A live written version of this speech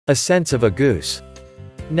A sense of a goose.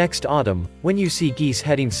 Next autumn, when you see geese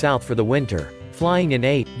heading south for the winter, flying in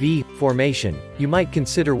a V formation, you might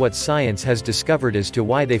consider what science has discovered as to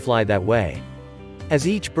why they fly that way. As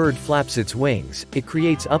each bird flaps its wings, it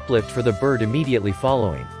creates uplift for the bird immediately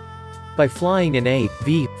following. By flying in a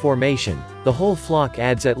V formation, the whole flock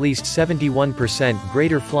adds at least 71%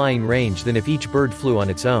 greater flying range than if each bird flew on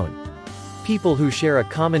its own. People who share a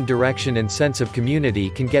common direction and sense of community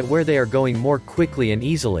can get where they are going more quickly and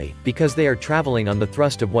easily, because they are traveling on the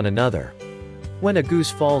thrust of one another. When a goose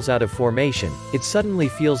falls out of formation, it suddenly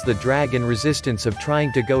feels the drag and resistance of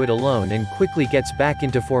trying to go it alone and quickly gets back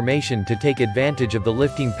into formation to take advantage of the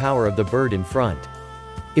lifting power of the bird in front.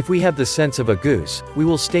 If we have the sense of a goose, we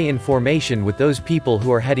will stay in formation with those people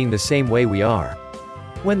who are heading the same way we are.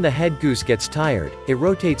 When the head goose gets tired, it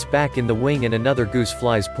rotates back in the wing and another goose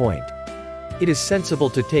flies point. It is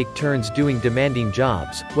sensible to take turns doing demanding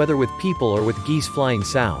jobs, whether with people or with geese flying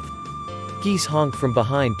south. Geese honk from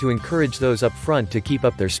behind to encourage those up front to keep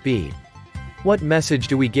up their speed. What message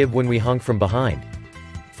do we give when we honk from behind?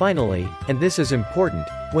 Finally, and this is important,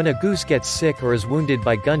 when a goose gets sick or is wounded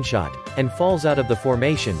by gunshot, and falls out of the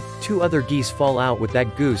formation, two other geese fall out with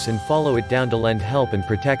that goose and follow it down to lend help and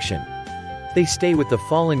protection. They stay with the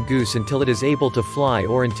fallen goose until it is able to fly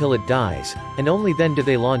or until it dies, and only then do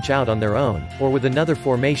they launch out on their own, or with another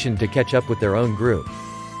formation to catch up with their own group.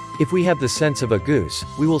 If we have the sense of a goose,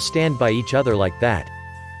 we will stand by each other like that.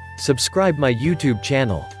 Subscribe my YouTube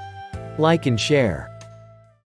channel. Like and share.